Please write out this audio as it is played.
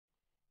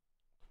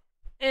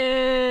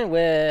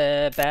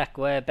we're back,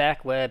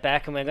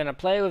 and we're gonna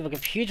play with a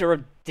computer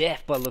of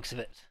death by the looks of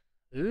it.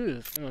 Ooh,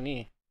 what's going on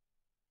here?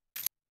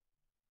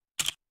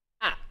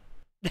 Ah!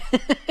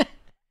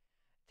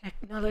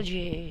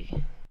 Technology!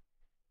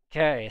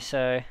 Okay,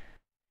 so...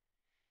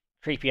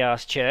 creepy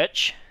ass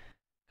church.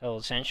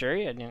 Cold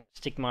century. I didn't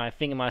stick my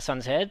finger in my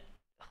son's head.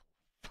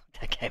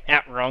 That came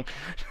out wrong.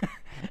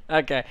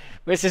 Okay,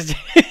 let's just do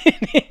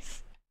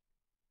this.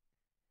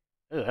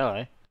 Oh,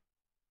 hello.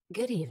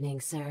 Good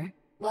evening, sir.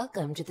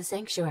 Welcome to the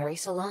Sanctuary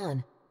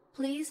Salon.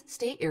 Please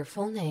state your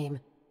full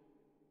name.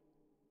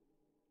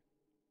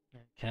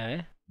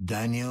 Okay.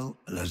 Daniel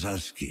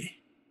Lazarski.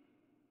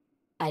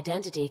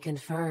 Identity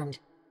confirmed.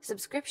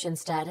 Subscription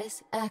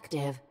status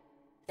active.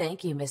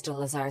 Thank you, Mr.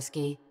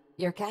 Lazarski.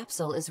 Your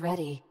capsule is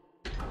ready.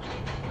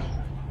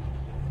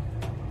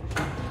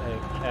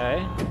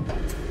 Okay.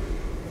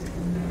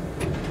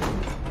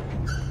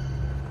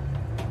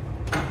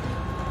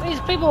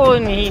 These people are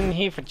in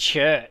here for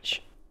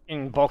church.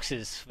 In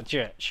boxes for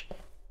church.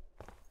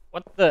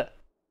 What the?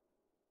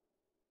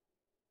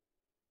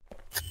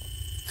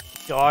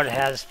 God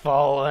has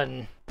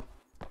fallen.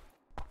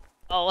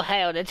 Oh,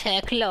 hail the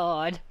tech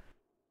lord.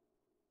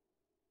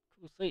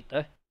 Cool seat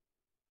though.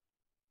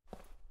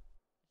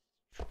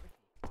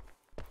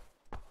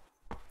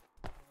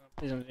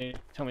 Please don't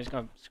tell me it's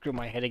gonna screw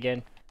my head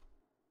again.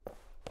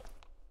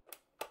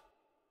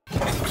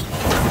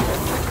 Okay.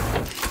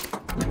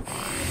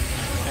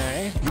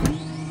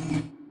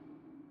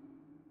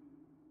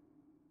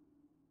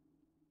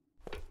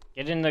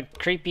 Get in the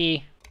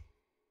creepy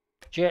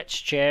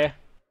church chair.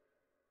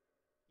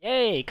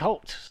 Yay,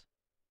 cult.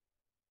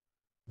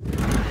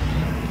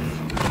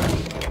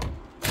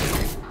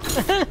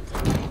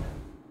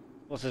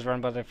 This is run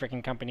by the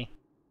freaking company.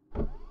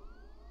 This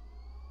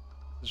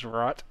is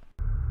right.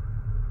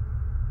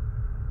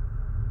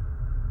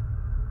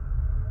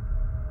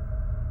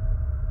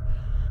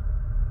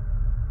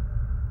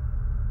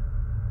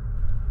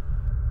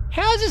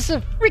 How is this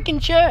a freaking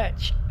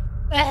church?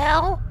 The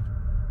hell?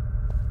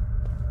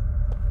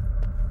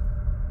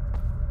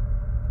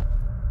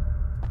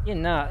 You're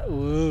not.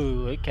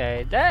 Ooh,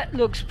 okay. That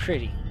looks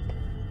pretty.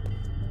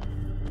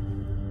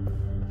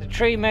 The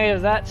tree made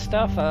of that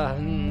stuff,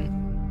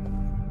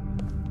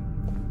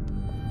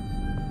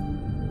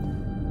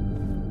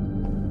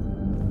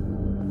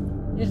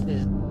 This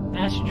is an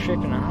acid trip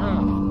and a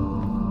half.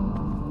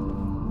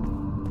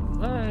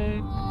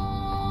 Hello?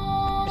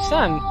 My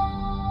son?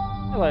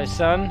 Hello,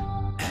 son.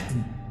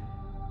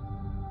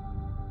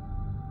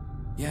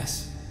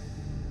 Yes.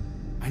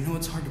 I know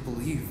it's hard to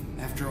believe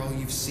after all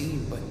you've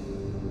seen, but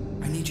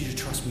I need you to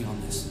trust me on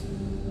this.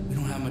 We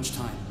don't have much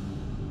time.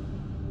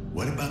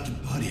 What about the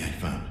body I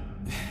found?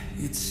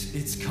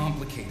 It's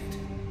complicated.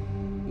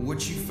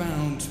 What you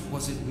found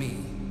wasn't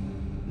me.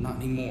 Not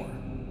anymore.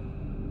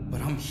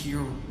 But I'm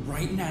here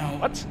right now.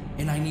 What?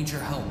 And I need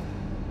your help.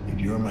 If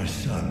you're my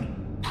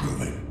son,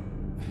 prove it.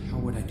 How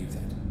would I do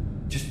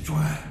that? Just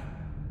try.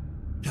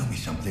 Tell me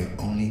something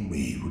only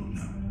we would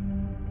know.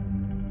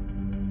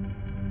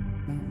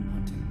 Mountain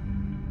hunting.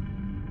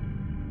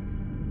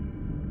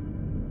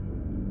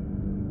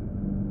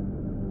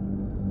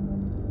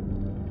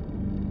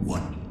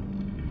 What?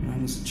 When I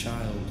was a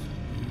child,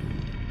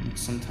 you'd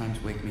sometimes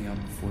wake me up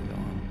before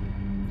dawn.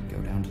 We'd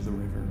go down to the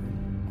river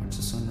and watch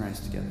the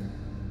sunrise together.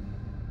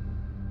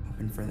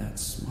 Hoping for that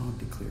smog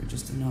to clear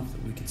just enough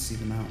that we could see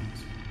the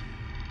mountains.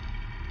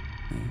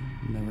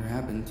 It never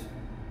happened.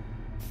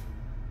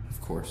 Of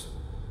course.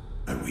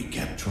 But we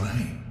kept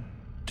trying,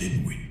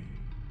 didn't we?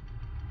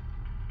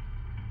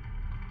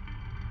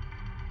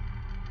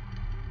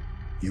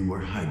 You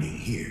were hiding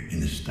here in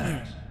the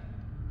stacks.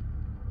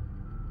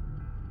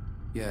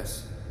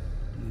 Yes.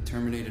 When they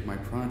terminated my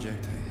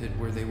project, I hid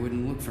where they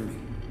wouldn't look for me.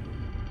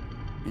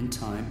 In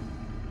time,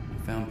 I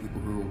found people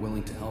who were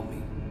willing to help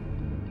me.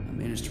 I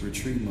managed to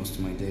retrieve most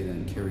of my data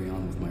and carry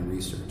on with my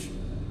research.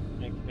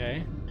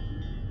 Okay.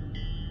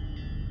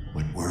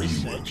 What were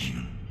you working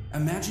on?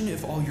 Imagine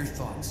if all your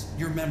thoughts,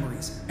 your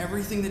memories,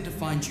 everything that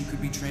defines you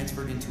could be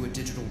transferred into a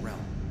digital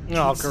realm.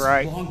 Oh,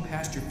 great. Long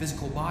past your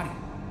physical body.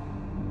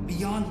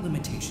 Beyond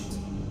limitations.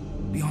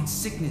 Beyond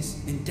sickness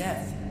and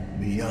death.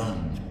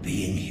 Beyond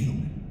being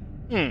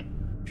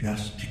human.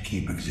 Just to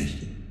keep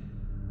existing.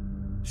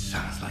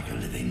 Sounds like a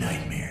living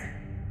nightmare.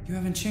 You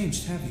haven't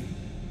changed, have you?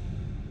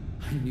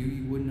 I knew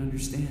you wouldn't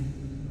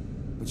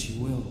understand. But you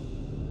will.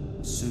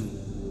 Soon.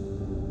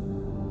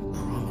 I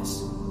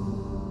promise.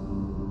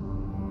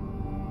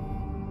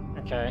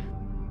 Okay.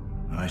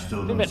 I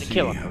still Who don't about to see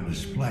kill him? how the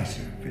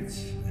splicer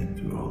fits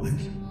into all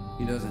this.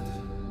 He doesn't.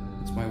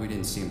 That's why we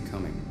didn't see him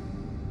coming.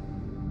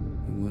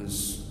 It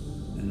was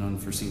an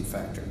unforeseen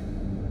factor.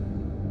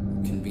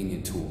 A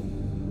convenient tool.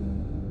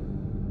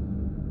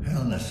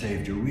 Helena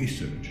saved your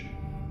research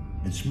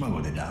and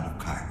smuggled it out of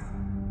Cairo.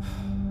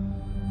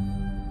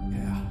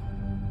 Yeah.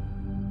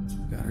 So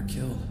we got her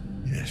killed.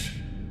 Yes,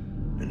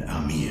 and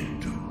Amir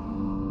too.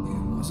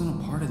 It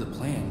wasn't a part of the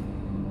plan,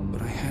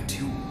 but I had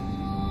to.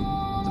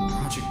 The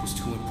project was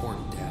too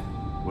important, Dad.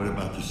 What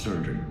about the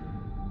surgeon?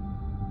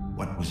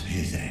 What was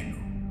his angle?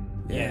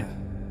 Yeah.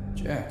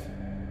 Jack.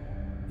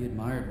 He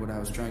admired what I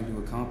was trying to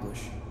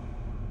accomplish.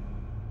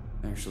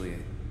 Actually, I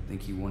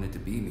think he wanted to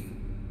be me.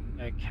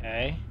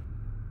 Okay.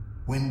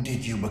 When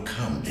did you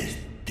become this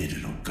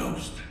digital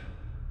ghost?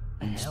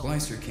 When the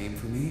splicer came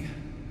for me,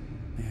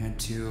 I had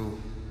to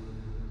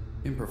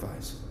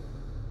improvise.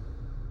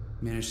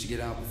 Managed to get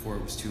out before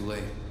it was too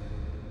late,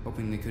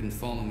 hoping they couldn't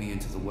follow me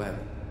into the web.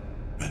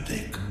 But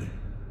they could.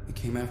 They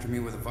came after me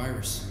with a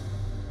virus,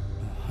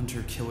 a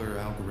hunter-killer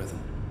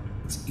algorithm.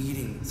 It's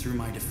eating through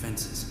my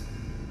defenses.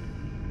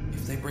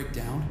 If they break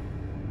down,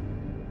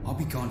 I'll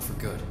be gone for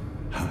good.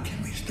 How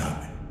can we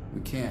stop it?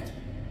 We can't.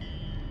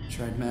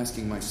 Tried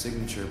masking my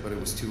signature, but it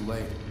was too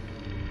late.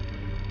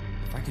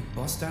 If I could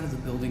bust out of the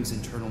building's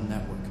internal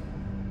network,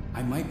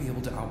 I might be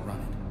able to outrun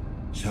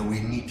it. So we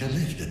need to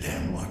lift the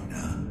damn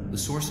lockdown. The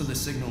source of the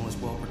signal is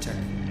well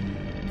protected.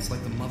 It's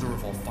like the mother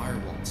of all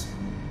firewalls.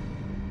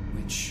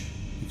 Which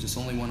leaves us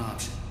only one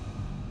option.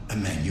 A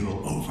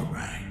manual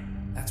override.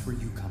 That's where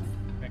you come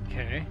in.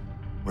 Okay.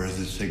 Where does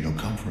the signal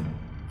come from?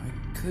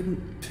 I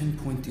couldn't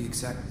pinpoint the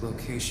exact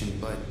location,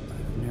 but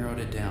I've narrowed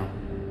it down.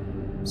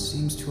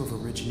 Seems to have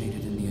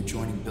originated in the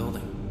adjoining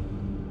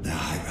building. The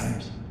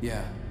high-rise?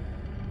 Yeah.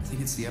 I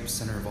think it's the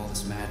epicenter of all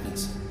this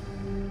madness.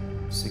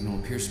 Signal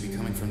appears to be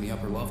coming from the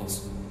upper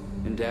levels.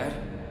 And Dad?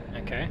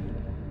 Okay.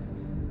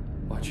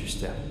 Watch your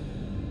step.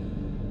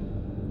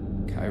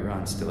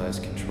 Chiron still has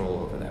control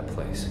over that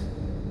place.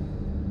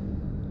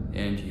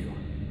 And you.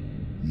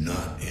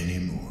 Not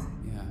anymore.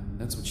 Yeah,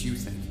 that's what you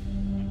think.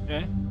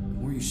 Okay. The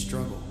more you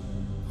struggle,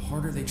 the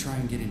harder they try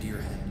and get into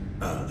your head.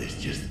 Oh, this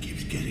just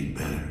keeps getting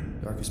better.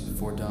 Darkest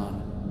before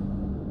dawn.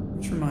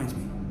 Which reminds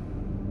me,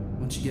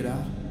 once you get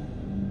out,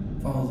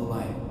 follow the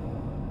light.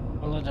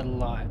 Follow the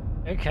light.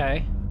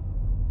 Okay.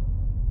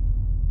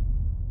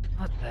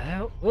 What the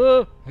hell?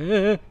 Whoa!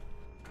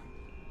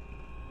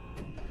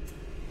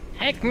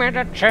 Take me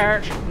to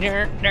church.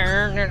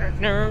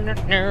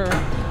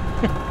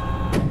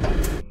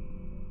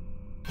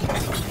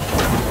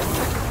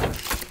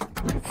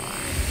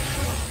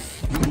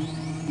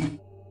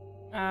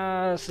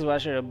 This is why I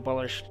should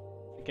abolish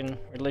freaking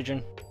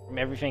religion from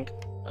everything.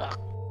 Ugh.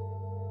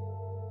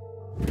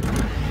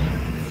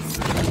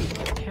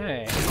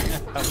 Okay,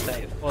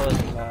 update, follow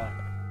the light.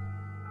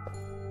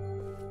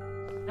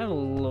 Have a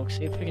look,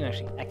 see if we can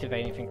actually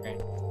activate anything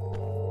around.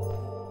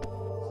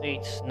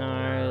 Seats,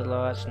 no,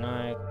 lights,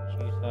 no,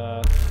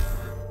 computer.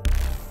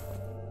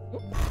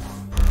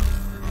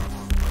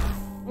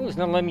 Oh, it's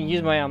not letting me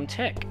use my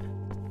tech.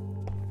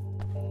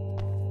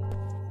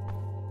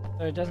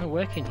 So it doesn't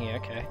work in here,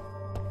 okay.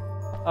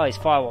 Oh, it's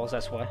firewalls,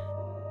 that's why.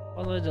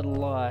 Follow the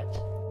light.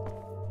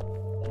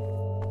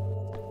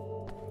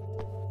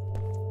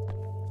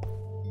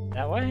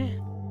 That way?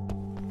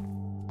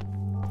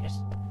 Yes.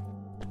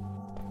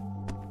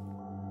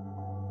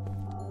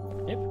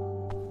 Yep.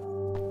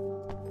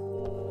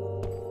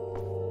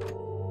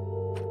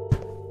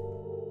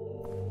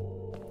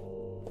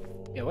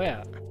 Go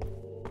out.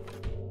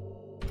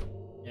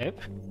 Nope.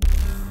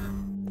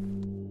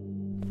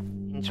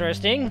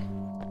 Interesting.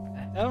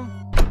 What the hell?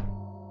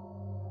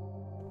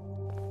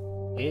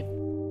 Weird.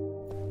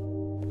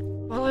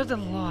 Follow the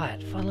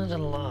light. Follow the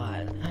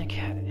light.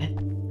 Okay.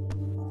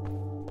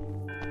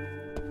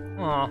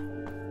 Aw.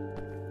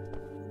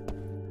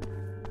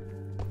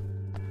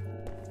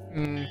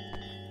 Hmm.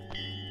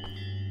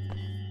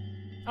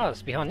 Oh,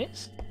 it's behind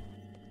this.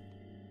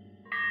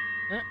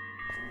 Huh?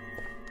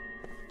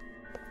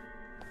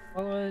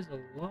 Follow the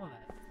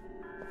light.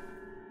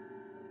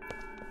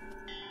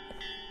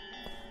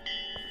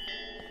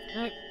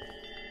 Nope.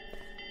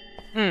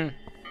 Hmm.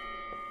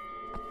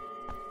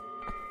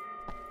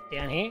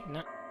 Down here?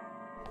 No.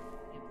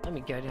 Let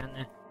me go down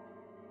there.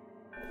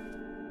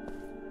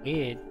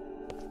 Weird.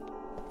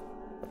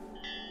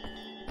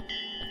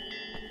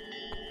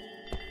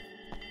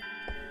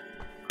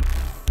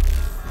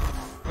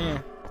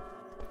 Yeah.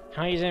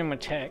 Can't use any more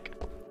tech.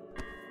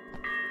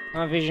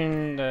 My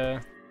vision,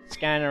 the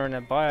scanner and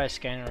the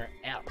bioscanner are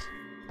out.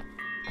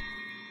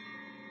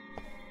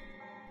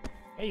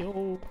 Hey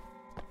yo.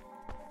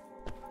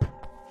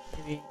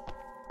 Maybe.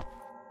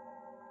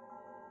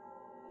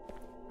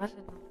 Why does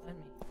it not let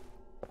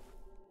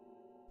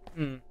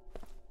me?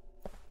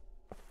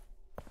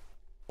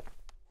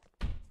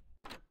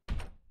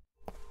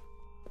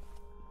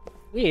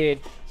 Weird.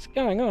 What's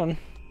going on?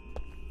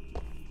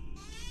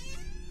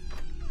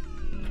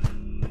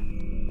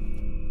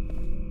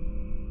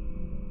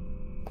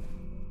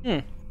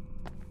 There's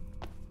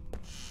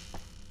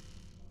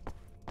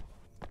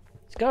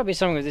gotta be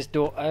something with this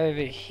door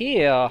over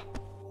here.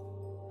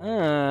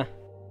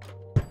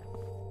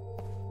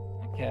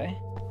 Okay.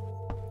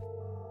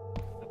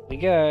 Up we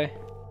go.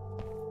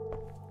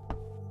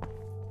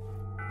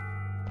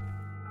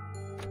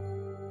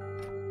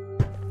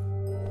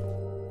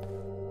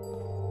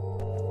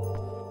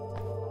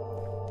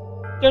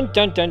 Dun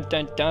dun dun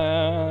dun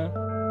dun.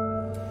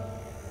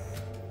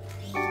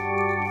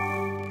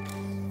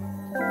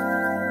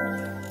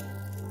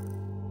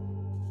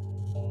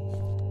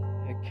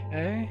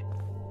 Okay.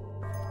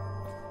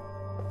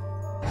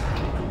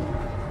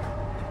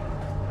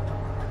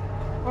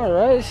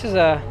 Alright, this is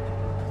a...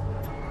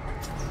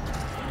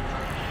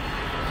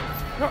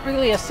 not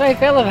really a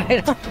safe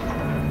elevator.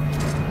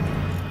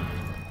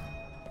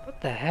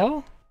 What the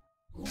hell?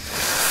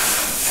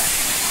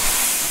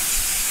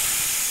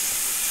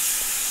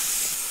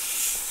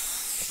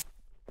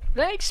 Are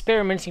they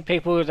experimenting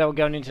people as they were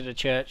going into the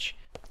church?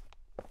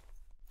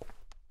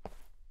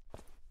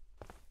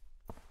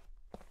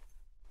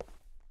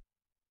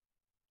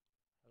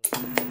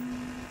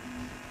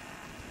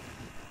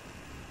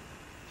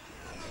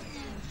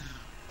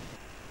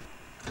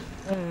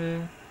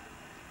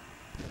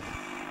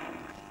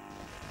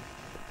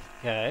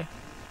 Okay.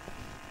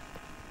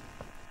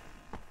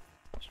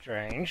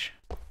 Strange.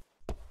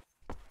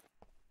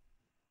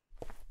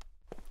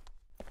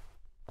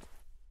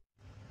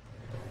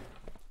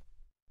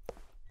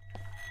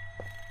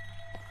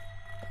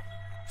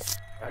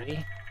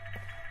 Ready?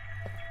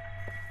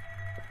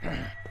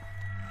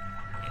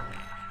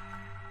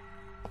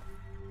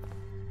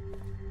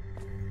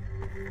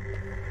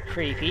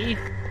 Creepy.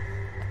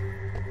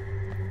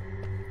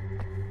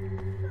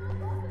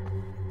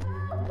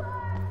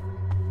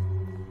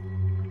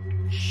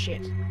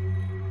 Shit.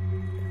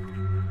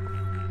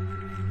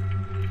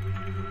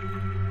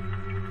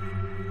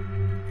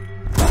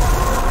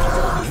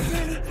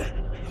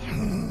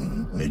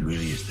 It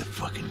really is the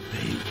fucking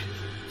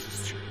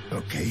page.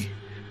 Okay?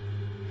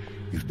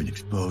 You've been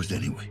exposed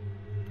anyway.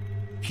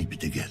 Keep it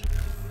together.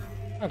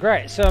 Oh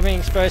great, so I'm being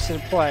exposed to the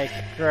plague.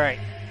 Great.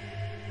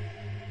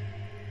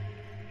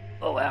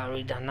 Oh wow,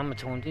 we done number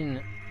 2, didn't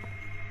it?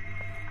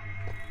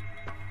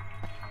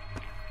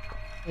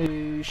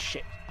 Oh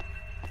shit.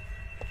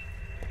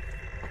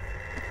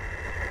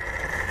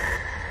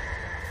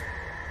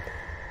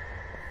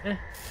 Eh?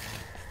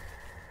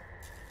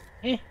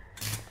 Eh?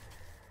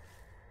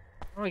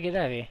 How do I get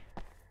out of here?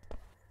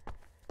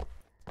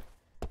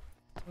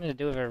 Something to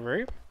do with a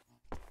room?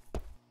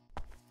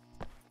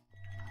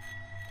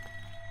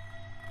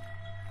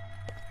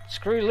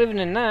 Screw living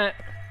in that.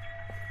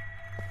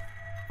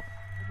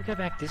 Maybe go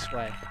back this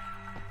way.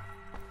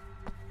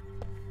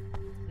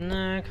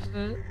 No, because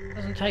it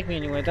doesn't take me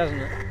anywhere, doesn't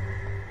it?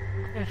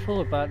 Go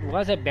forward, but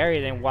why is that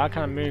barrier then? Why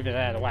can't I move it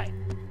out of the way?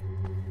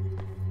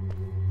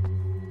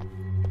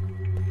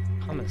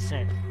 Common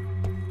sense.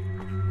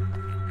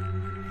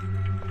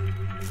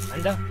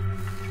 Under?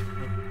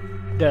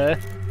 Duh.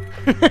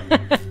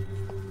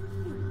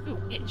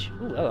 Ooh, itch.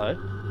 Ooh, hello.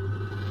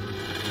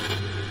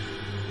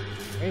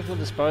 Painful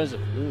disposal.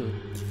 Ooh.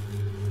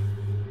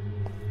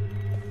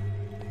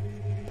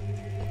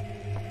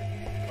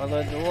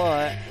 Follow the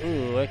light.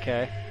 Ooh,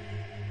 okay.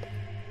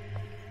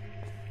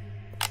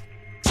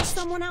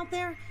 Someone out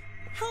there,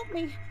 help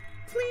me,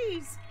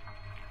 please.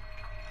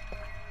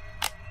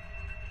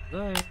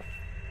 Hello.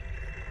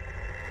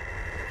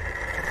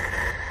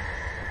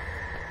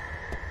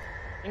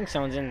 I think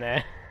someone's in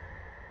there.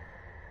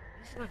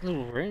 These are like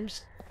little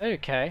rooms.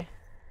 Okay.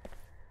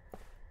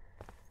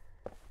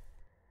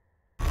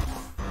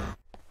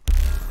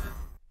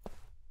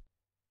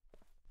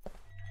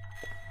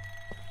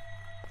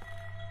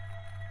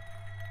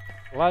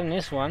 Light in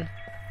this one.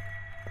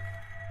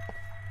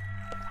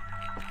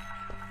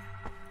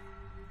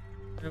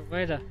 Oh,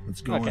 waiter.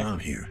 What's going on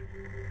here?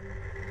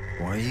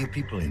 Why are you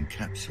people in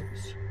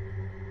capsules?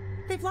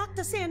 They've locked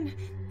us in.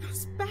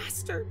 Those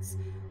bastards.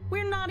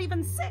 We're not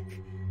even sick.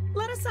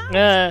 Let us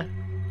out.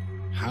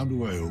 How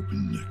do I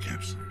open the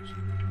capsules?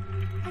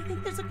 I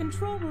think there's a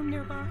control room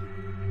nearby.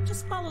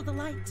 Just follow the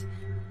light.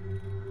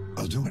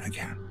 I'll do what I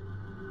can.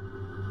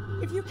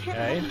 If you can't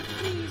help me,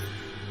 please.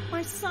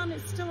 My son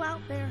is still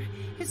out there.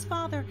 His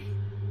father,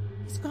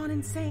 he's gone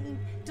insane,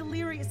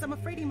 delirious. I'm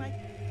afraid he might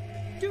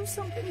do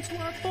something to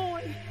our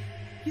boy.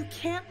 You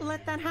can't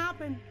let that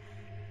happen.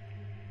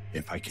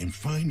 If I can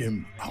find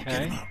him, I'll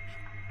get him out.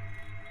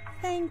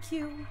 Thank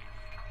you.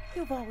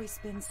 You've always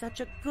been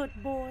such a good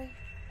boy.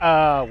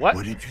 What?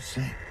 What did you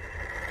say?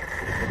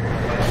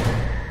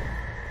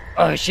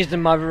 Oh, she's the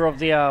mother of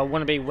the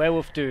wannabe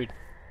werewolf dude.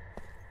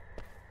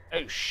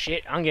 Oh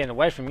shit, I'm getting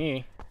away from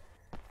you.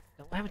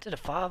 What happened to the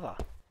father?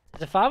 Is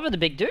the father the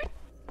big dude?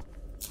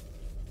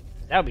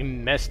 That would be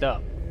messed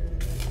up.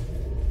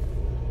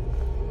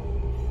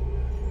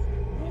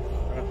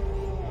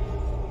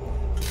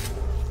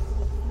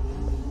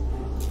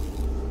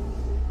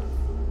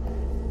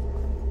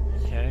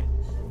 Okay.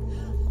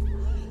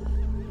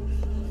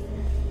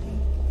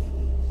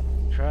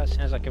 Try. It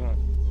sounds like everyone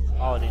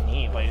followed in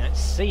here, but you don't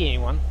see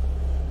anyone.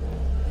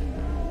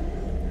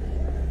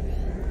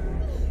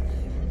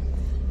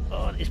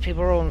 Oh, these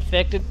people are all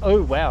infected.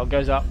 Oh wow, it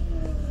goes up.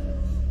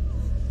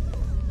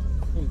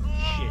 Oh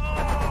shit.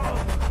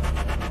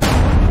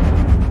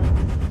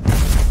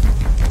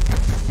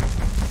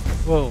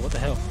 Whoa, what the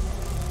hell?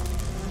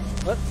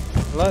 What?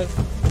 Hello?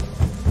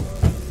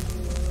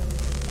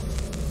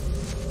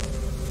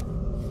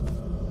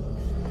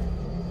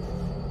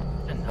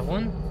 Another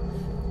one?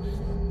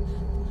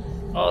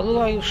 Oh, it looked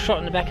like he was shot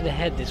in the back of the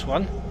head, this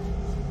one.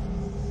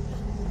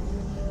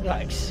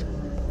 Yikes.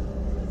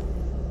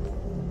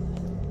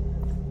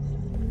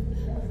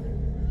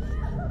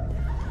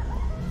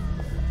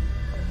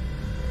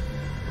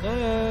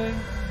 Hello?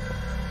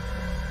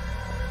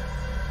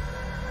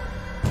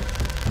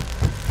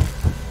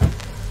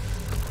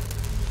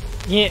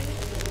 Yeah.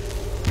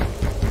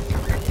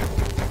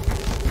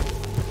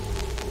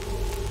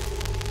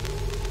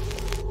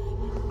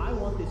 I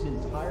want this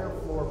entire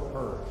floor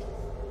purged.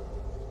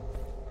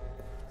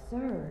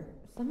 Sir,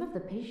 some of the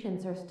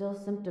patients are still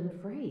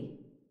symptom-free.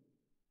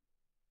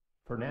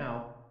 For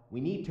now, we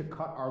need to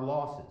cut our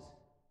losses.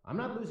 I'm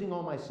not losing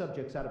all my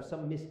subjects out of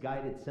some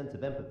misguided sense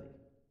of empathy.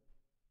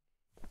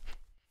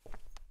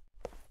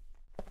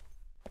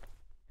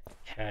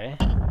 Okay.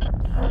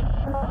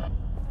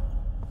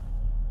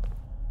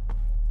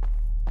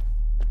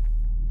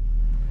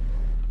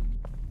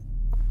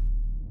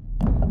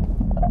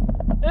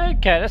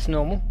 Okay, that's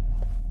normal.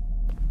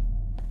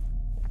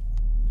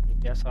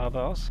 Yes, our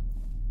boss.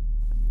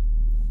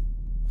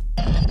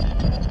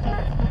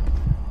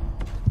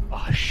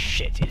 Oh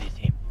shit, it is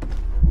him.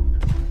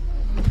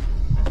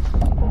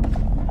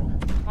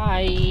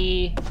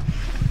 Hi.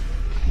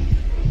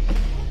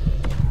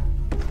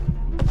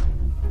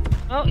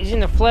 Oh, he's in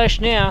the flesh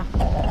now.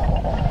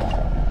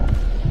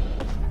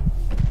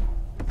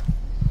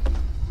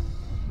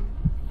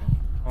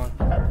 Come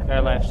on,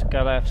 go left,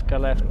 go left, go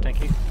left,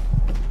 thank you.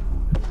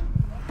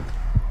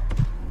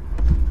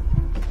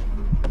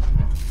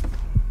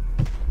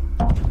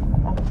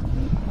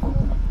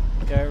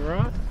 Go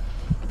right.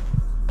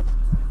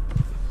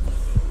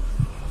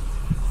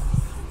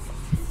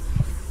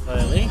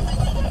 Slowly.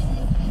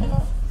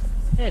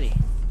 Steady.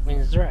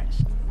 Wins the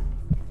race.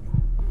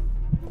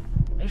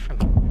 Away from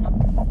him.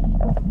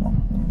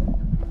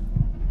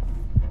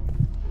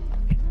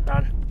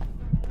 Run.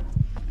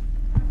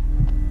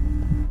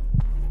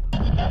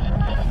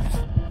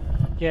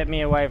 Get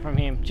me away from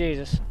him.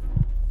 Jesus.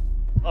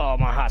 Oh,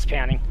 my heart's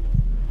pounding.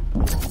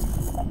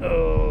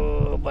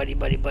 Oh, buddy,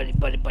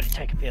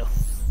 take a pill.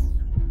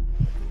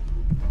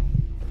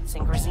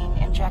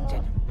 Synchrosine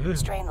injected.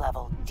 Strain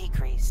level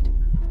decreased.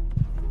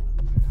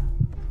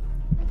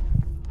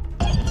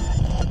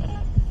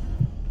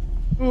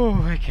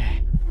 Oh,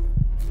 okay.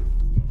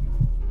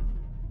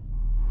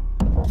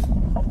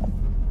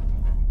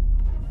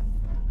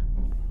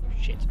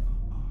 Shit.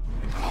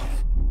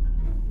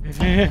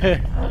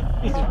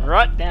 He's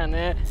right down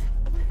there.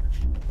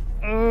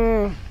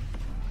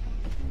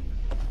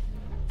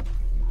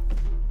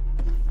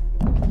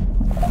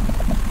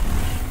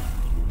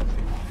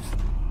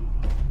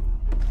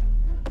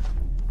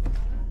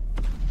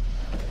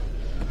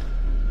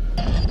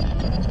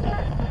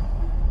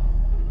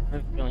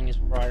 My feeling is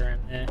right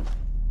around there.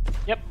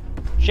 Yep.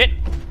 Shit.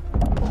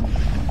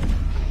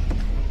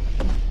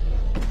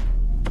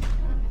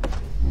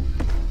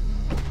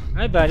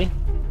 Hi, buddy.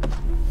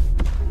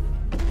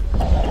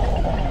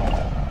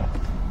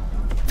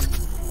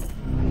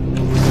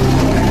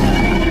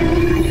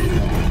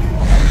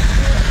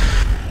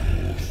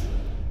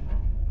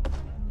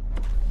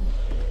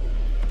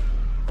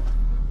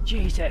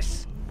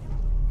 Jesus.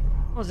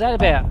 What was that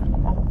about?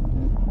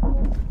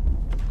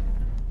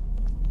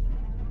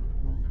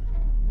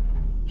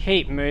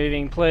 Keep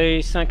moving,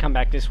 please. Don't come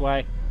back this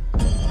way.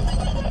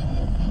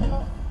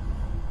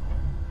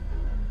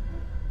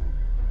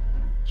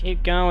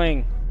 Keep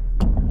going.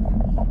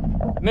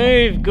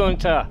 Move,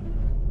 Gunter.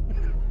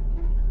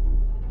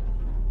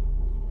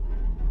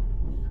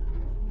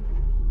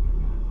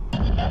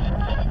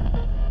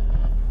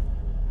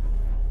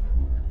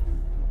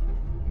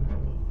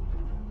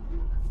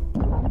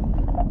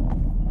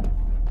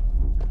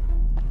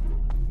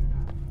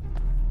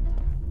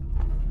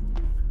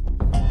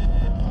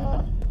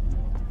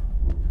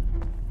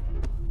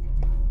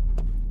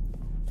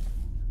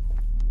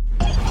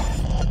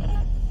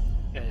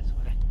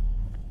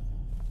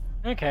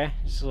 Okay,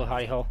 just a little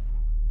hidey hole.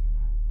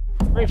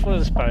 Free for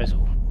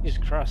disposal. Jesus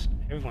Christ,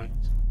 everyone.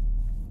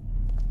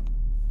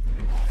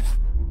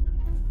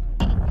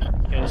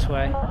 Go this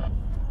way.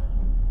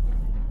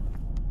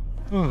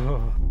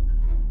 Ooh.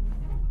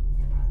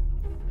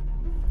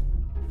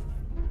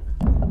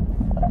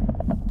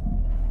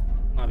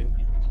 Might be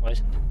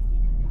close.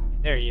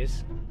 There he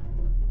is.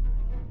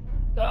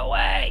 Go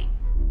away!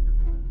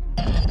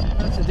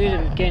 What's the dude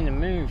of getting to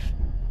move?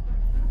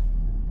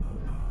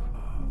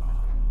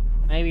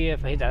 Maybe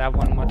if I hit that other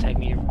one, it might take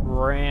me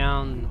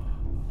around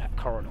that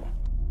corridor.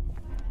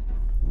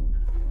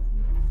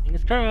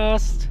 Fingers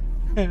crossed!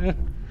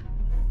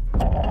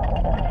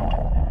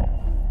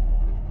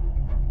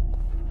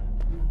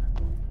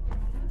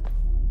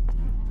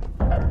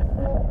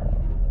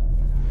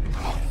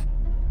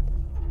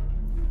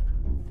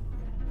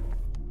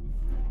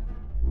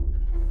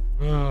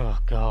 Oh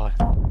god.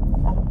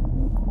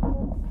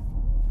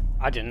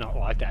 I did not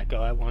like that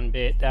guy one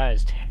bit. That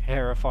is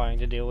terrifying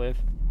to deal with.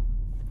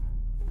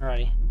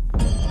 Alrighty.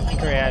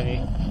 Think we're out of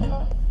here.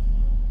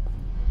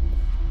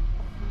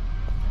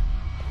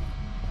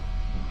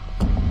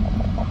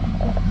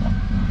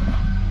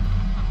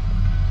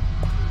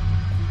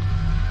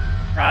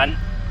 Run!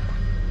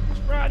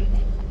 Just run!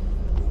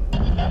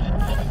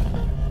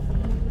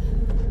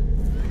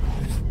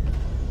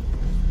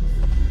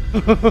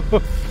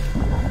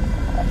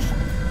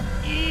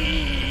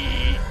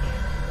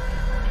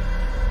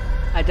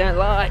 don't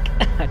like.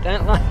 I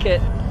don't like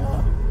it.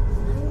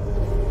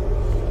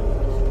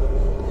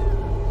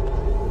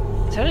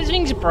 So do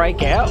things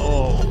break out,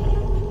 or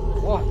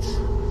what?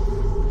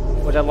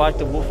 Would I like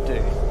the wolf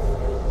do?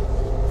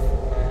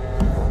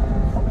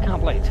 I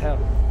can't bloody tell.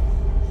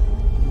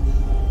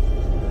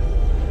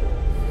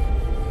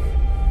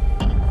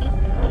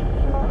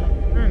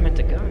 Where am I meant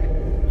to go?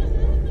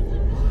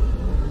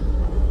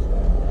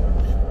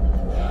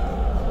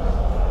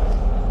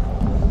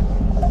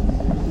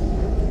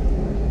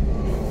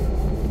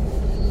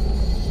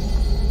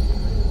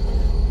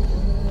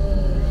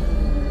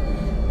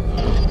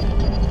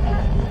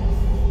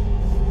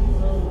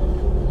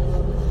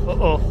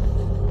 Uh-oh.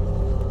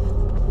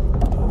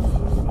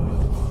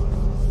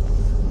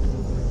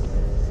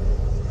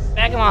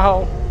 Back in my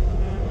hole.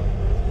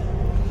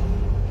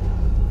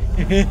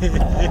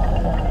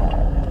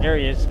 There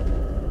he is.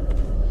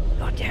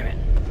 God damn it.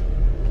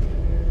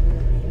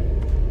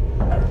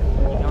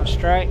 You going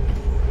straight?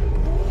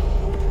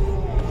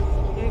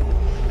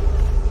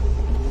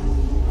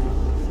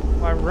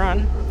 If I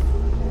run.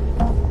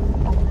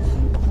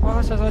 Oh,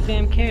 that's as I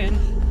damn can.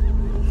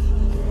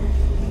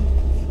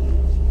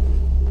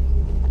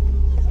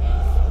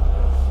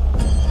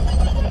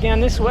 Down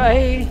this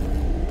way.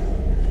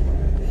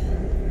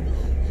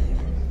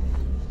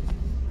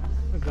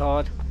 Oh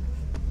god.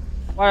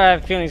 Why do I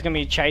have a feeling he's gonna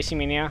be chasing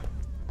me now?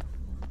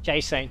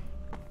 Chasing.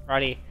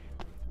 Right here.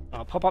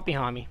 Oh, pop up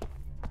behind me.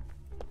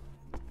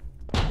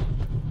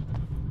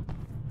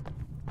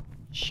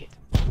 Shit.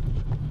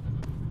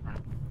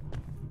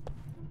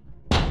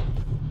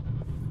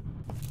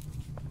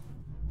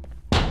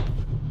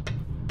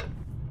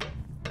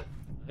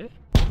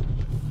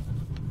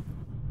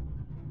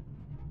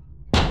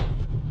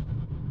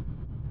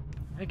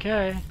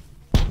 Okay.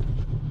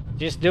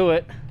 Just do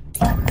it.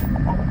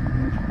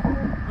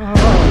 Oh,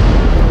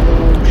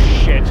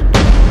 shit.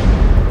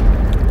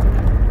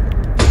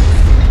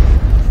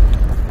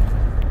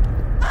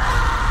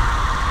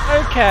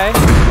 Okay.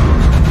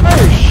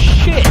 Oh,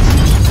 shit.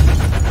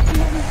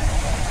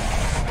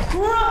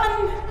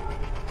 Run!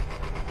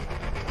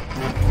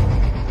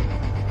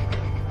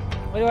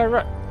 Where do I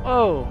run?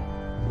 Oh.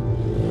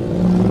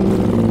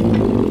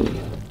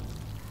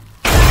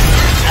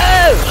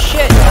 Oh,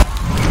 shit.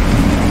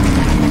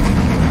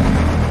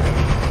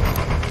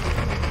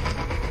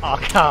 Oh,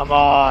 come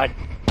on!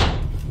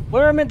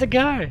 Where am I meant to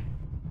go?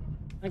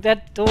 Like,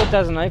 that door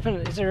doesn't open.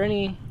 Is there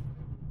any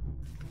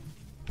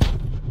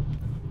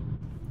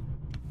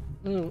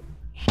little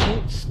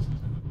hints?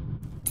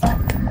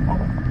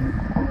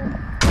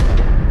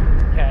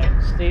 Okay,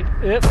 Steve.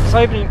 Yep, it's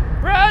opening.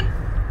 Run!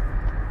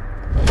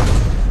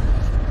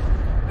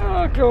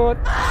 Oh, God.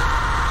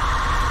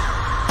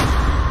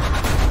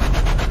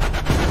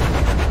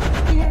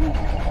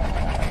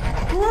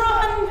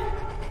 Run!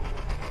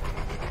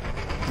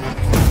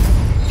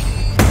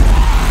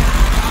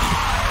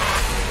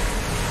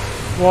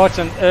 What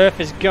on earth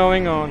is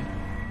going on?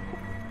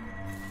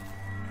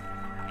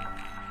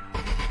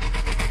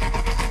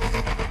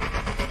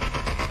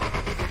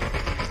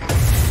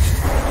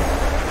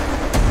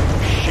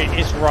 Shit,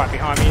 it's right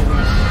behind me, isn't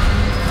it?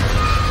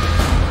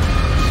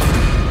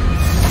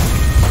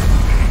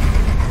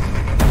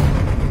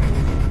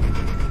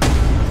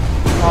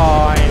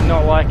 Oh, I am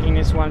not liking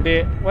this one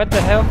bit. What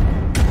the hell?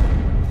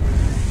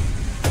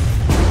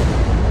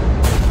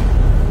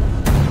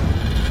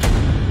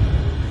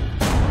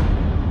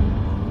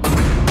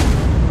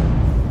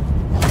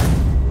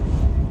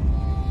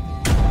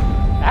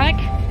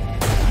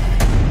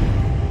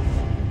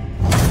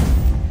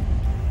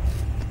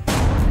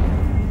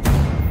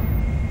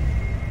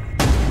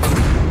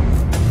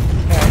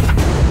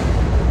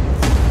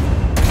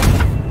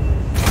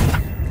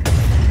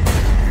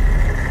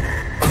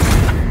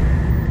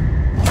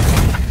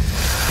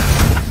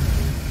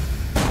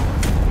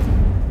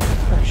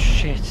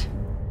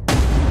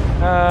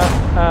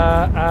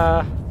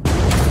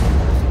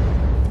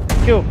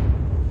 Cool.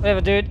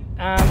 Whatever, dude.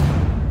 How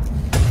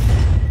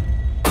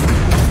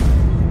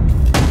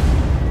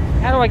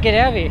do I get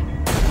out of here?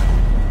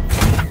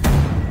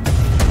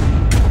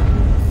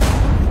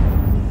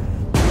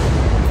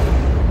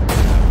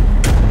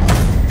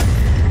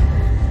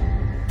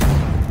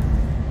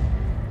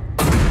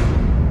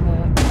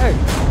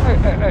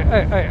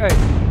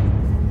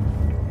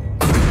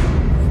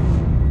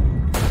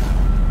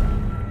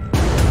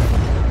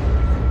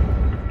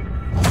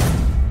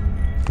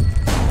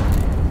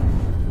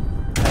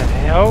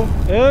 Oh.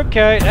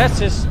 Okay, that's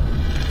just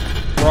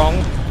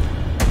wrong.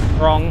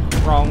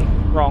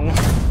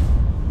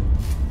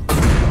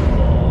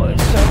 Oh,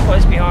 it's so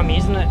close behind me,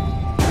 isn't it?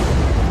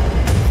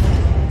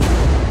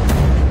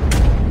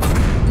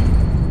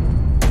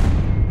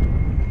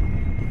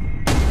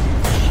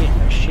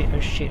 Oh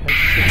shit.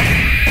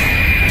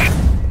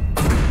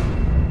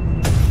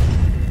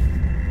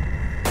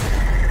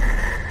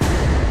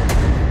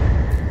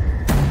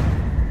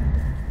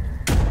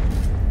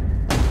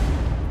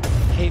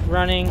 Keep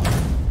running.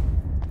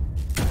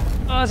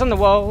 Oh, it's on the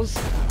walls.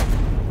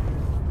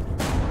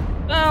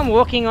 Oh, I'm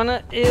walking on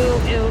it. Ew.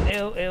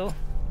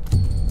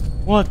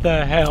 What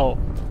the hell?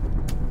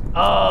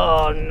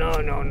 Oh,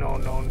 no, no, no,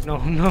 no, no,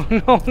 no,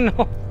 no,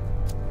 no.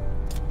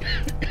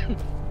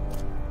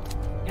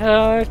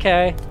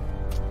 Okay.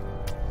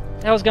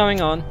 What the hell's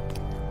going on?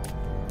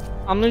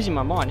 I'm losing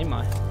my mind, am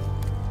I?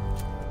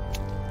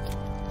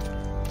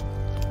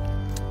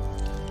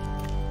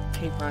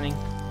 Keep running.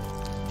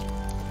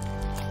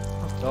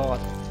 Oh god.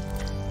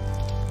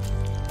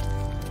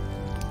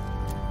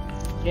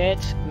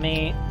 Get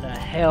me the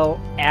hell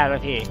out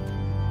of here.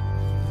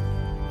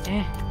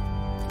 Eh.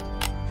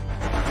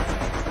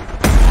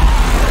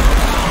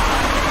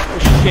 Oh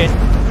shit.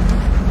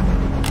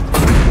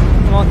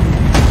 Come on.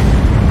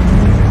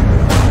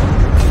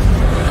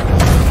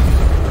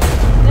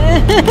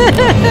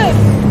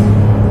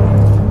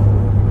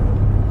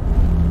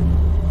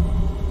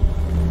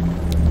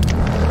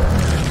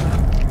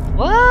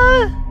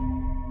 What?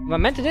 Am I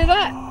meant to do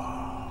that?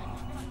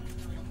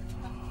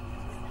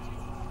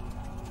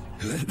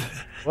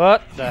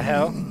 What the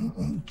hell?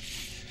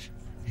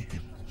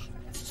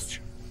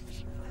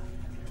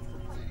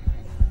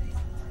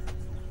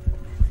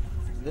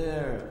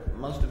 There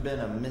must have been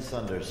a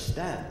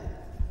misunderstanding.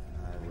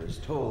 I was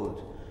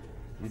told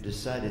you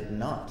decided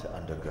not to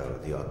undergo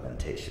the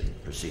augmentation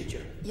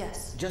procedure.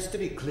 Yes. Just to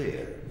be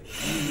clear,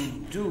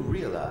 you do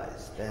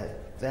realize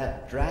that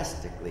that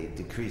drastically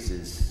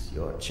decreases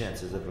your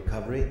chances of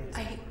recovery?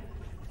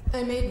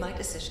 I made my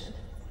decision.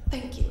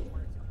 Thank you.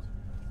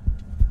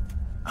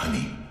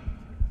 Honey,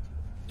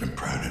 I'm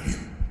proud of you.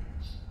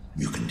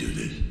 You can do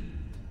this.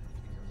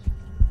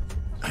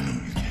 I know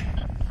you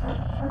can.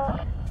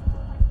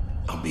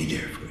 I'll be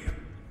there for you.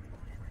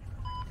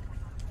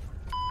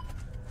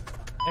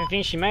 Don't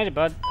think she made it,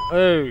 bud.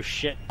 Oh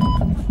shit.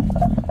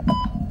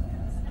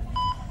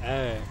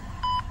 Oh.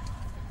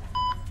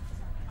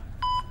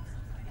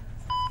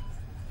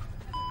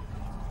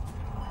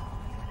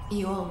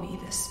 You owe me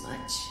this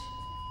much.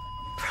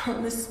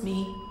 Promise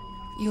me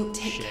you'll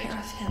take care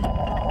of him.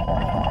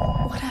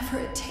 Whatever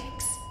it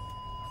takes.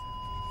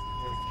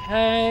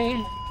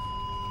 Okay.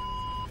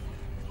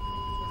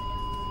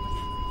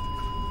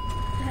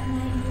 That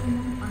night you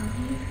and Mom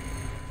argued,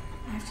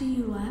 after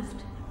you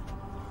left,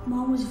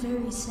 Mom was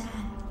very sad.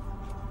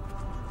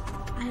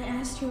 I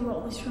asked her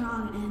what was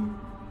wrong and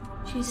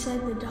she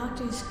said the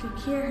doctors could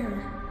cure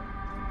her,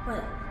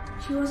 but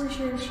she wasn't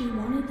sure if she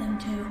wanted them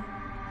to.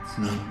 It's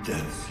not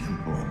that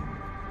simple.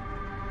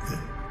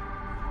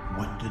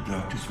 What the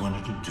doctors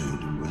wanted to do,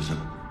 there was a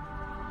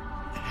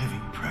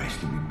heavy price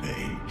to be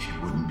paid. She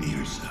wouldn't be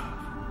herself.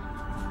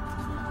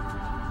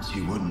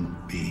 She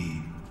wouldn't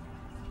be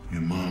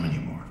your mom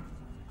anymore.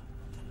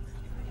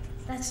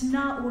 That's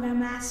not what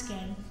I'm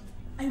asking.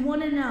 I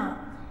want to know,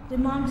 did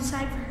Mom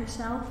decide for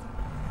herself?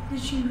 Did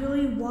she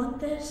really want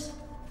this?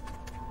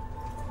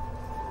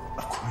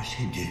 Of course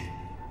she did.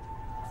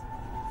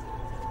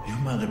 Your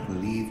mother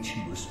believed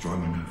she was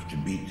strong enough to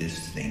beat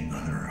this thing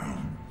on her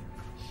own.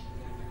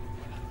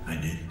 I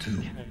did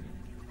too.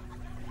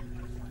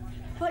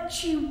 But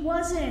she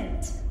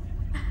wasn't.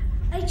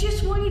 I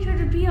just wanted her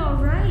to be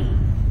alright.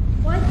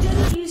 Why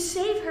didn't you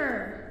save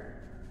her?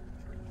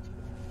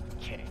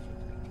 Okay.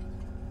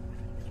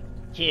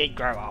 Kid,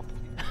 grow up.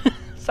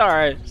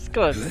 Sorry, it's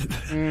good.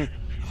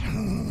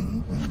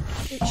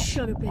 It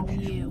should have been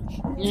you.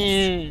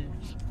 Yeah.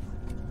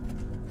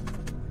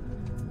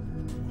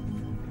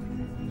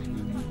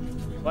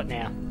 What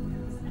now?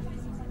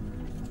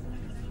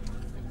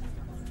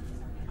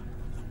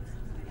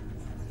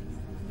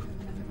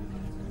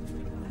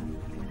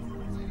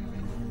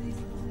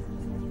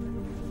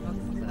 What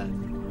the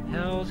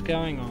hell's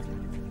going on?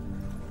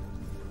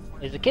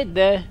 There's a kid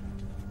there.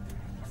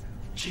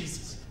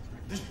 Jesus,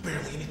 there's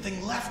barely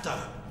anything left of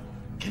him.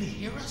 Can he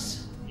hear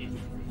us?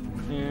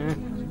 Yeah.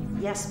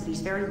 Yes, but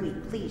he's very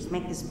weak. Please,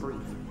 make this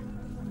brief.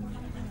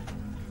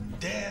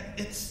 Dad,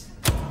 it's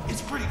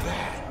pretty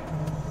bad.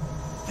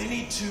 They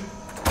need to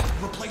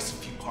replace a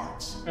few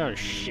parts. Oh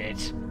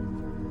shit.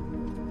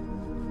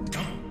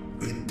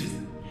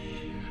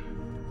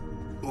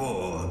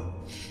 Oh.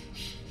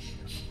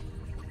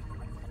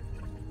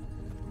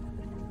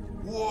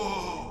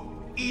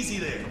 Whoa, easy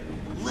there.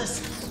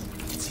 Listen,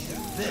 it's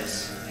either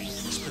this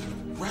or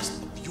spend the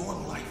rest of your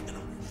life in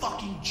a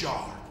fucking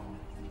jar.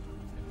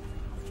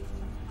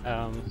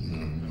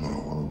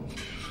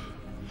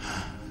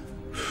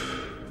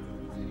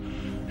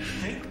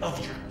 Think of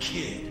your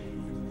kid.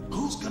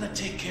 Who's gonna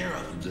take care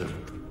of him?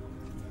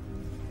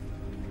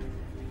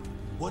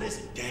 What is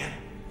it, Dan?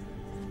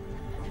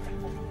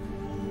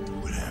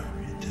 Whatever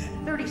you did.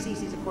 30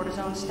 cc's of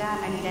cortisone stat.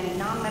 I need any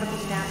non-medical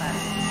stat left.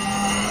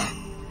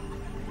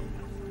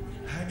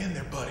 Hang in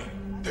there, buddy.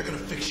 They're gonna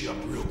fix you up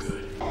real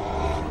good.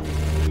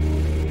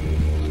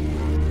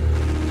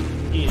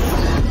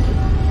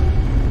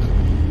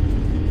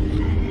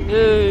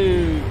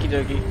 Okie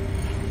dokie.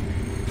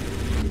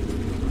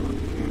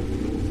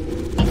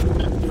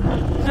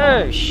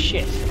 Oh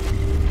shit.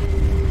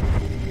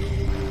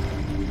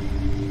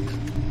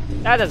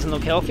 That doesn't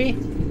look healthy.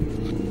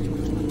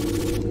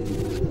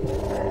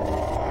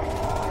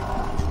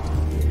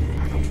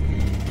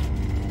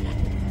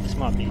 This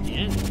might be the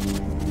end.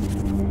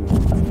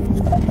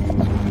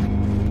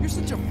 You're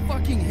such a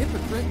fucking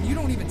hypocrite, you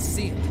don't even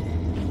see it.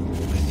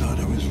 I thought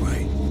I was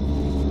right.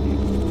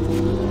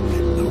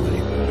 Didn't know any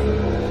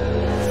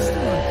better.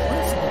 Still on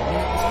principle,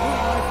 man. It's your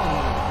life on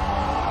the line.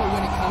 But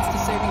when it comes to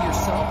saving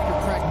yourself,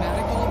 you're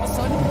pragmatic all of a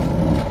sudden?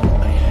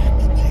 I had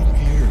to take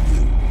care of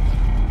you.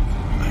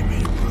 I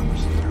made a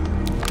promise to her.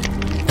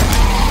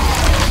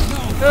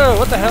 No! Oh,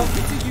 what the hell? You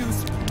get to use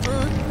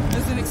her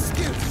as an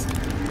excuse.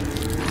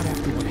 Not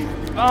after what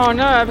happened. Oh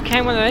no, I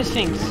became one of those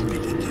things. What me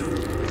to do?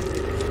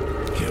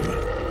 Give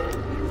up.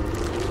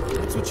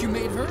 That's what you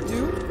made her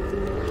do.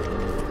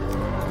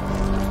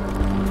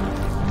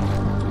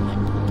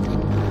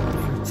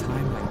 Every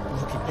time I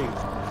look at you,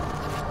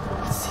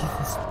 I see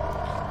this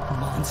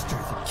monster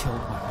that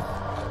killed my mom.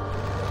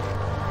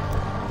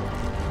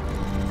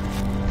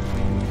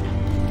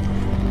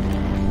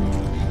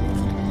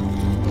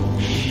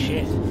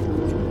 Shit. I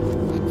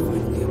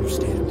finally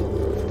understand.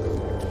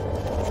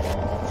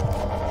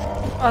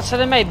 Oh, so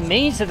they made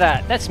me into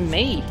that. That's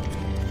me.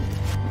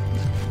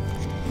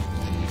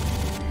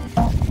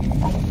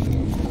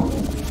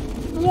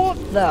 What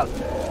the?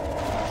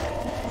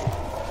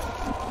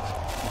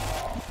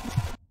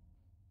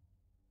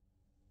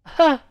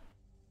 Huh.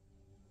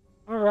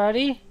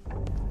 Alrighty.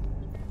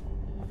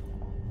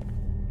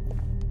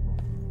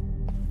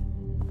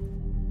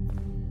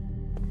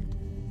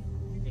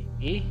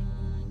 Maybe.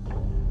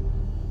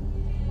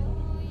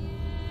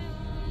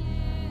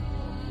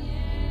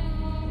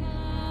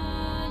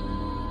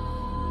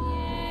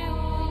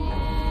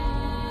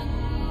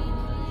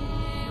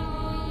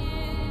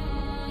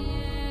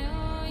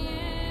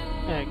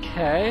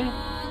 Okay.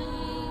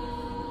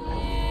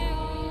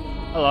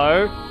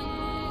 Hello.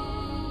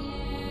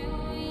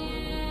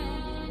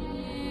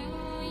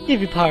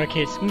 Give your power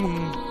kiss.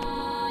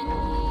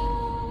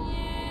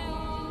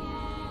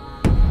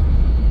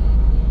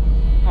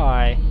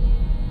 Hi.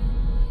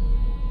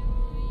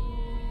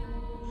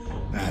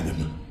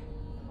 Adam.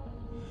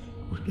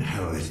 What the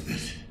hell is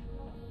this?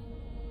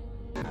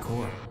 The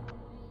core.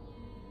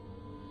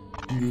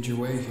 You made your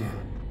way here.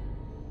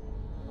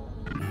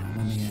 Now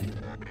let me in.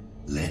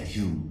 Let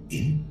you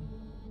in?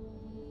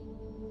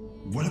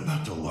 What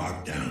about the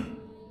lockdown?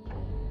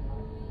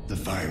 The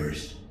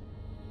virus?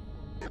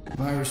 The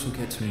virus will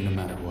get to me no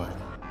matter what.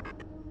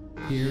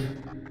 Here,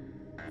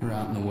 or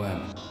out in the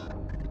web.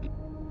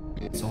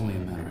 It's only a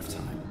matter of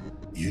time.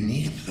 You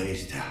need a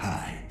place to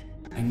hide.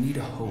 I need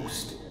a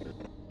host.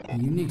 A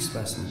unique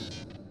specimen.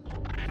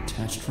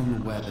 Detached from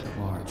the web at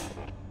large.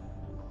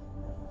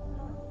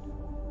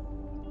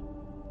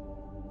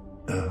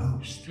 A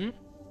host?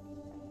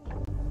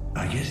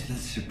 I guess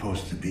that's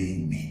supposed to be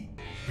me.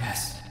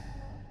 Yes.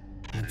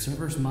 An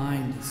observer's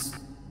mind is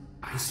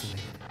isolated.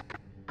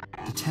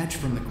 Detached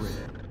from the grid.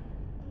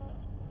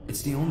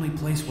 It's the only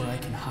place where I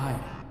can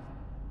hide.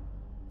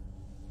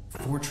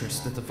 Fortress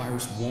that the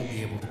virus won't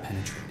be able to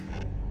penetrate.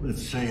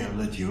 Let's say I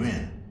let you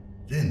in.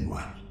 Then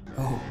what?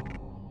 Oh,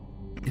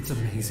 it's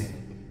amazing.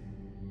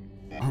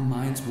 Our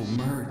minds will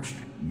merge.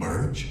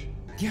 Merge?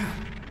 Yeah.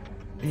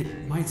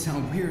 It might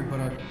sound weird, but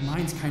our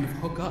minds kind of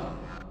hook up.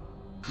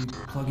 We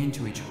plug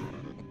into each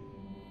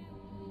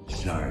other.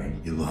 Sorry,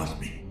 you lost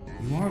me.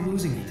 You are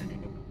losing it.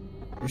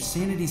 Your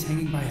sanity's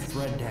hanging by a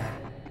thread, Dad.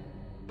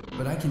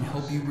 But I can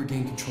help you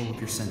regain control of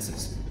your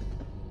senses.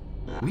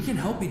 We can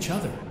help each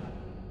other.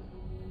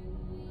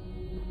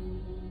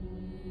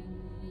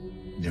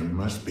 There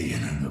must be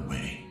another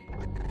way.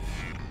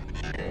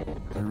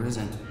 There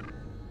isn't.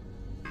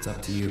 It's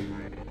up to you.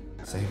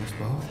 Save us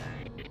both?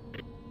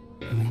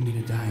 You need me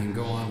to die and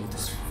go on with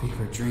this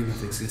fever dream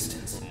of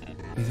existence.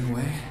 Either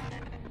way,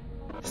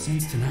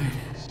 since tonight,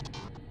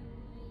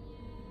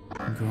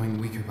 I'm growing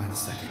weaker by the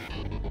second.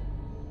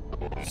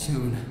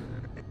 Soon,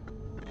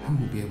 I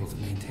won't be able to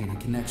maintain a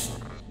connection.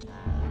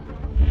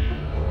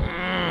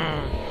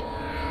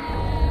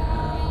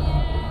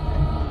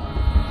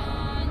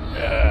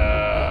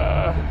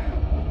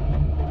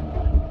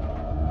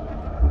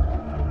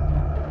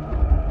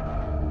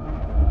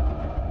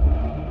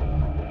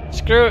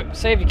 Screw it.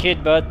 Save your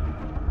kid, bud.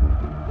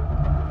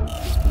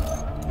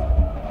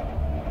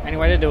 Any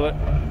way to do it.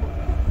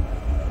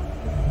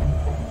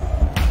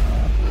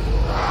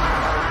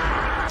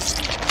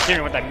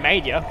 Considering what they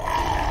made you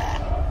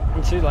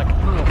into, like,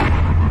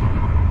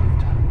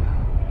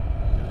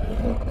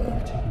 You're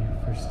taking your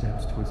first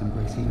steps towards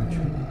embracing your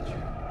true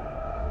nature.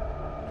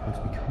 Towards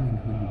becoming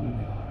who you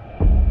really are.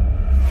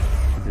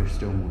 But there's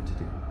still more to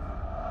do.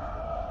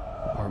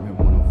 Apartment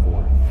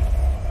 104.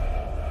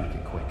 Make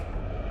it quick.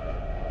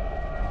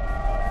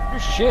 oh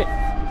shit.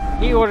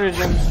 He ordered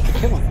them to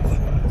kill him.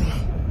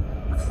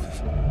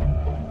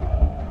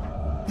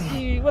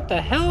 Hey, what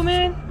the hell,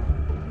 man?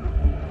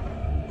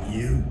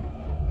 You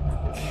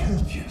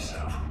killed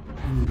yourself.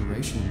 An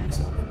iteration of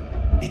myself.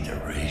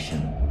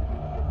 Iteration?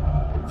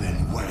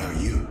 Then what are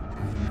you?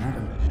 I'm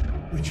Adam.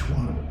 Which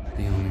one?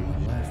 The only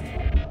one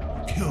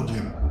left. Killed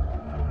him.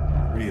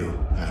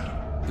 Real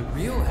Adam. The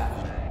real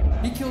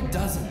Adam? He killed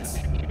dozens.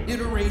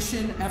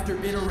 Iteration after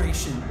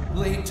iteration,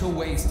 laid to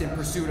waste in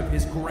pursuit of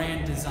his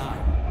grand design.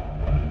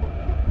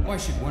 Why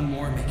should one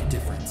more make a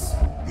difference?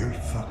 You're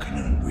fucking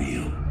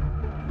unreal.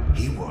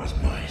 He was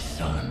my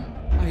son.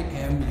 I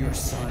am your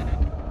son.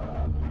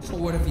 So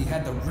what if he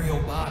had the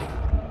real body?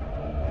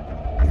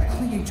 You're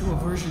clinging to a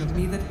version of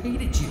me that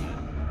hated you.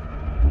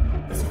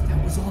 As if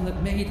that was all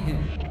that made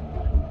him.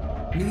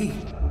 Me.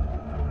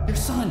 Your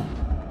son.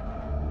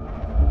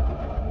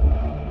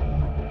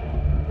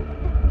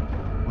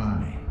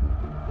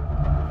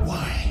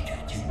 Why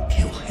did you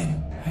kill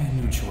him? I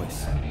had no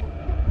choice.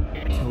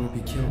 Kill or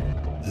be killed.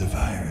 The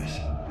virus.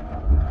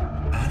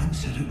 Adam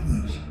said it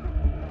was.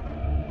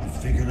 You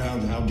figured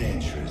out how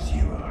dangerous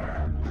you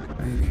are.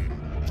 Maybe.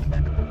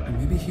 And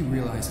maybe he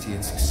realized he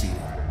had succeeded.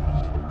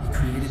 He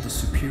created the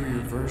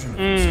superior version of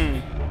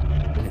himself.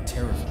 And it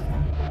terrified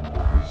him.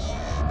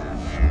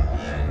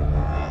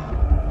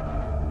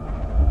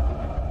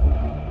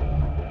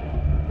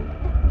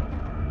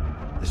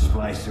 The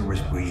splicer was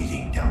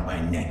breathing down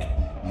my neck.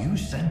 You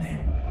sent him.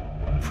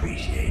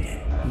 Appreciate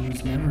it. He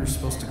was never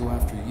supposed to go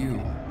after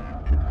you.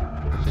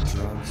 But the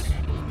drugs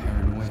and the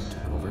paranoia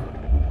took over.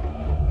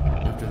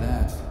 After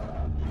that,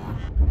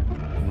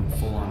 he went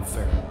full on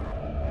feral.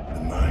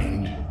 The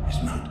mind is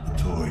not a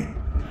toy.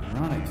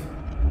 Ironic,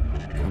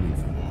 coming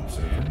from an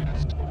observer.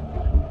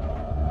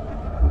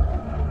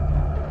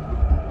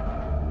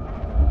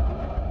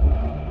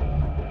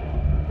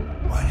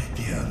 Why did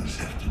the others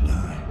have to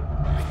die?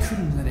 I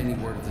couldn't let any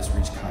word of this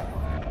reach Cairo.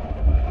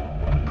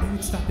 They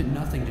would stop at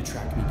nothing to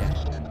track me down.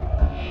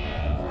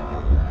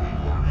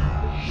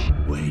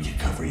 Way to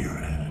cover your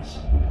ass.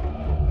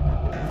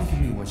 Think of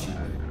me what you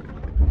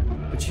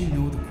will. But you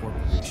know the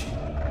corporation.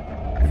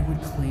 They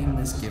would claim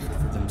this gift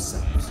for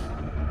themselves.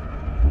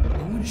 They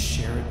want to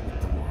share it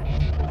with the world.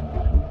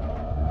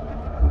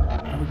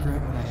 I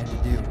regret what I had to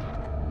do,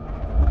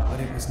 but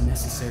it was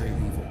necessary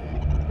evil.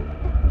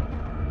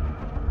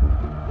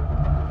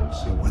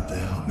 So what the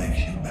hell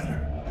makes you better?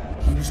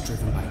 He was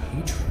driven by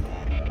hatred,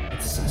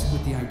 obsessed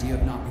with the idea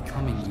of not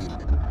becoming you.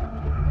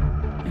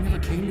 I never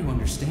came to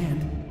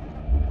understand,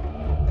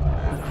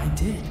 but I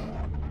did.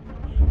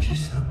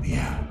 Just help me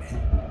out, man.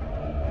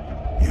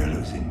 You're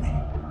losing me.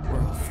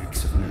 We're all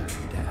freaks of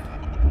nurture,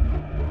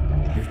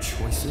 Dad. Your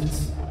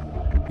choices,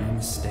 your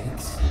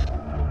mistakes,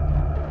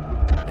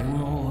 they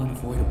were all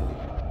unavoidable.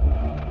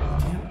 You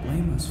can't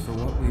blame us for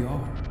what we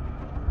are.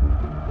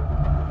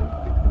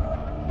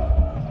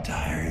 I'm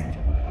tired.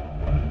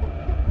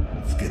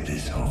 Let's get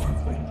this over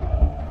with.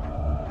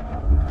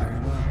 Very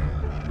well.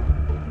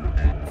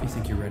 If you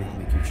think you're ready to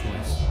make your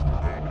choice.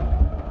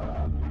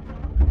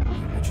 Will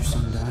you let your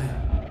son die?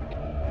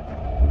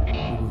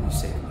 Or will you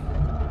save me?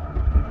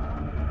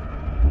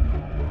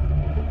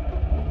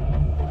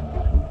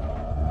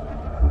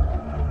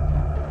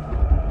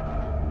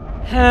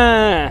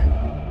 Huh.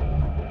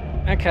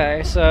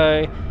 Okay,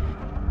 so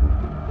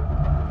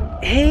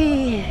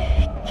he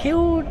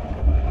killed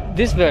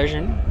this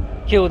version,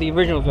 killed the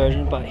original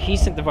version, but he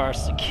sent the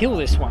virus to kill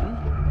this one.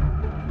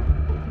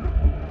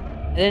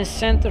 And then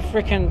sent the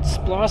freaking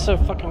splicer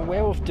fucking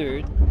werewolf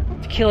dude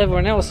to kill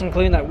everyone else,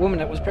 including that woman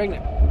that was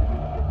pregnant.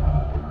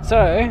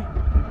 So,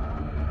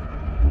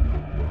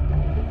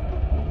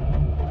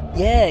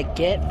 yeah,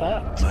 get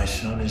fucked. My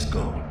son is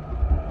gone.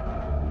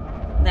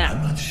 Now,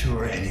 I'm not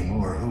sure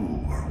anymore who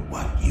or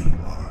what you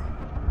are,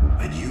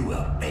 but you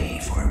will pay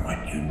for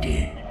what you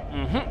did.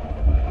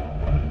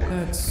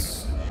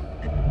 That's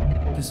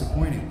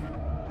disappointing.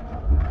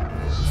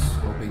 I was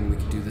hoping we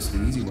could do this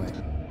the easy way.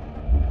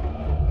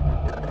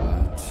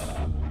 But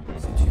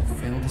since you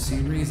failed to see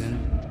reason,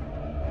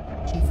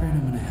 I'm afraid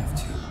I'm gonna have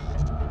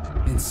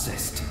to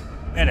insist.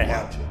 better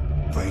help.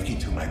 Break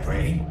into my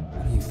brain?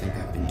 What do you think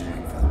I've been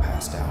doing for the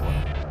past hour?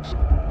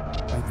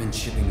 I've been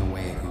chipping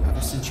away at you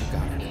ever since you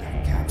got into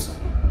that capsule.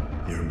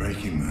 You're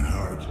breaking my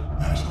heart,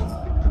 asshole.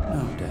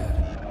 No,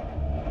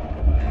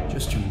 Dad.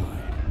 Just your mind.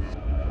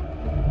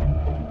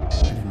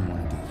 I didn't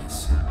want to do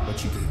this,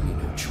 but you gave me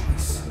no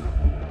choice.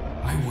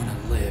 I want to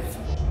live.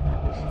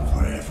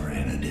 Forever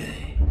and a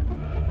day.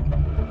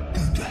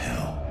 Go to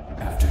hell.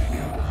 After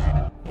you.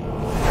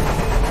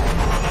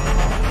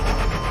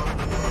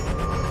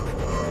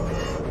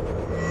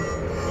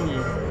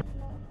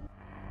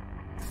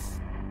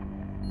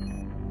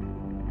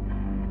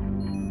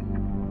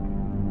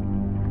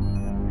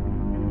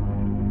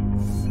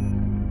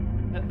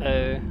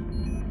 Uh-oh.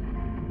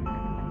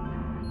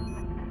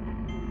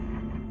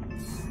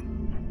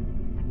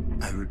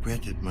 I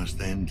regret it must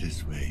end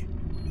this way.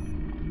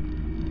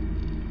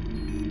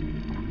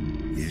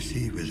 You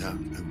see, without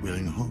a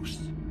willing host,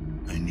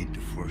 I need to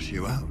force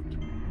you out.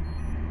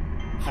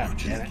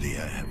 Fortunately,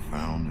 I have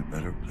found a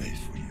better place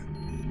for you.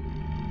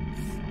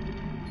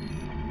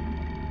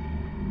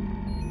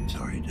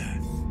 Sorry,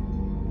 Dad.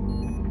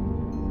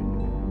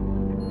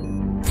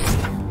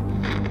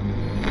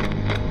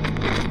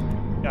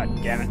 God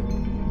damn it.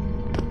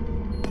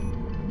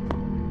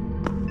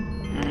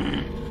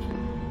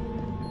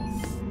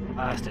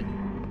 Bastard.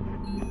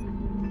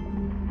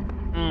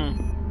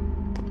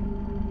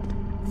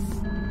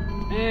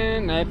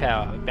 And no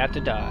power. About to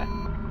die.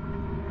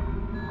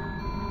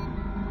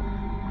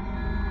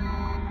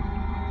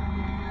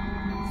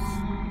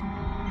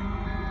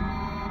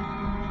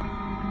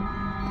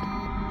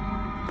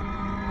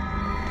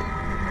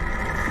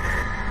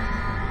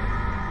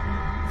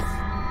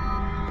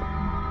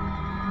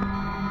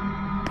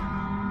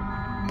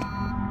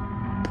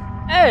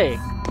 Hey!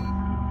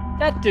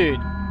 That dude.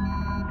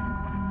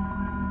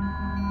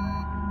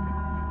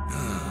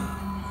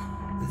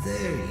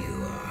 There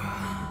you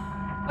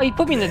are. Oh, you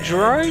put me in the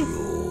drone?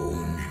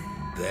 Drone.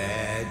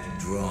 Bad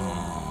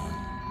drone.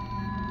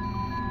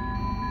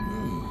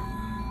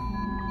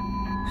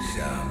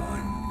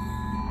 Someone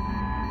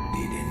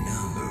did a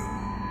number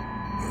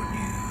on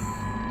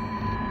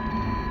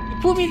you.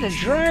 You put me in the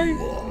drone?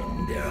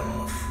 Warned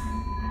off.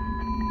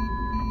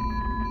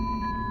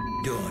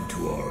 Don't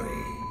worry.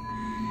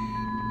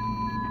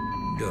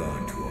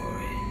 Don't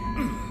worry.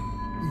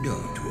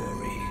 Don't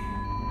worry.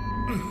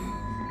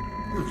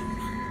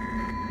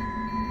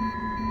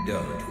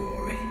 Don't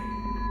worry.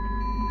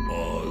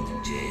 Old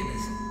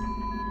James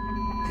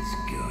is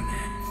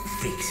gonna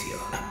fix you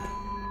up.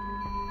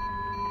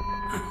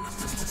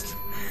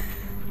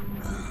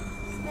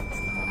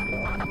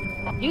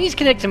 You just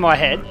connect to my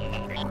head.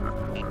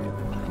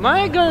 Am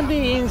I gonna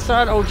be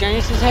inside old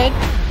Janice's head?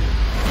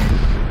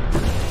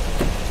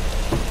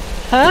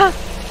 Huh?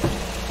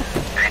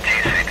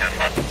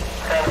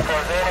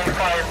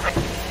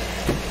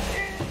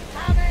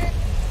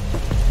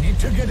 Need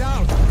to get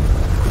out.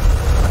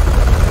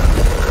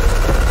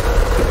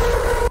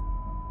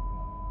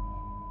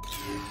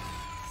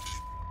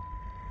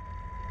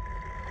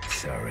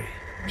 Sorry,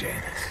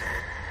 Janice.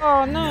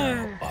 Oh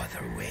no. No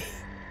other way.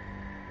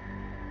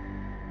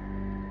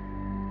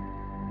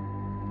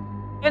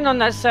 And on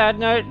that sad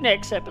note,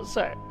 next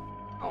episode.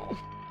 Oh.